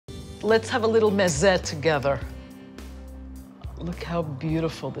Let's have a little mezze together. Look how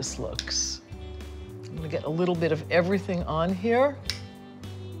beautiful this looks. I'm gonna get a little bit of everything on here.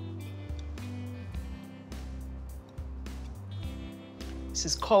 This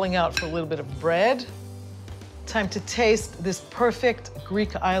is calling out for a little bit of bread. Time to taste this perfect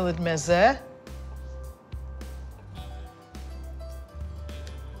Greek island mezze.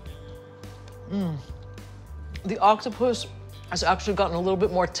 The octopus has actually gotten a little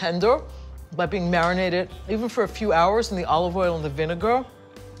bit more tender by being marinated even for a few hours in the olive oil and the vinegar.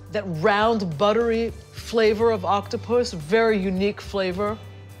 That round, buttery flavor of octopus, very unique flavor,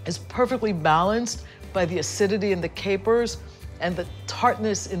 is perfectly balanced by the acidity in the capers and the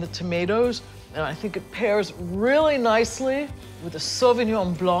tartness in the tomatoes. And I think it pairs really nicely with a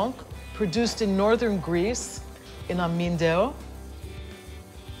Sauvignon Blanc produced in northern Greece in Amindeo.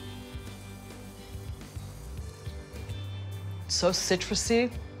 So citrusy.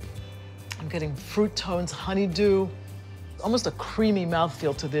 I'm getting fruit tones, honeydew, almost a creamy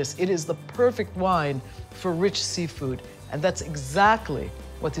mouthfeel to this. It is the perfect wine for rich seafood, and that's exactly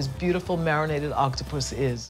what this beautiful marinated octopus is.